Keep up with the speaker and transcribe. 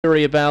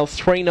Fury Bale,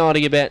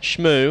 390 about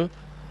Shmoo,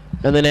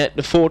 and then at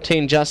the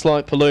 410 Just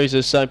Like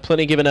Palooza, so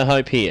plenty given a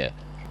hope here.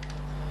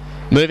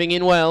 Moving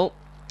in well,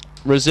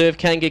 reserve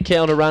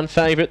Kangakel to run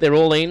favourite. They're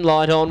all in.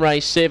 Light on,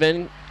 race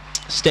 7.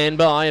 Stand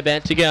by,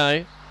 about to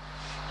go.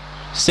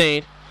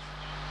 Set.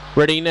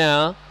 Ready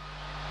now.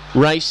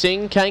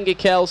 Racing,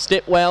 Kangakel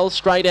step well,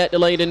 straight out to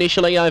lead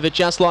initially over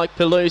Just Like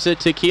Palooza.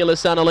 Tequila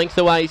Sun a length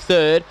away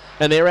third,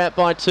 and they're out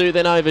by 2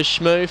 then over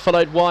Shmoo,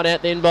 followed wide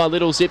out then by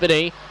Little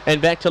Zippity, and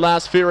back to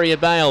last Fury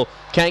Bale.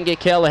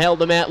 Kangakel held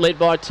them out, led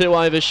by 2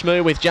 over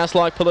Shmoo, with Just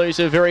Like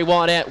Palooza very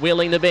wide out,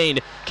 wheeling the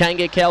bend.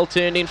 Kangakel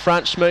turned in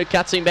front, Shmoo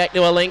cuts him back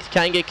to a length.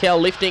 Kangakel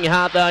lifting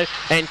hard though,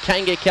 and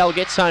Kangakel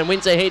gets home,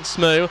 wins ahead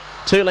Shmoo.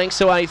 2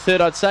 lengths away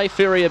third, I'd say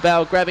Fury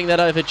Bale grabbing that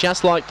over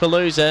Just Like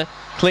Palooza.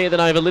 Clear than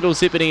over Little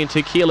Zippity and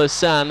Tequila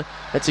Sun.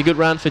 That's a good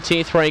run for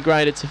Tier 3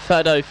 grade. It's a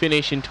photo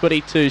finish in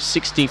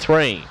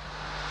 22.63.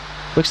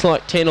 Looks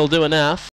like 10 will do enough.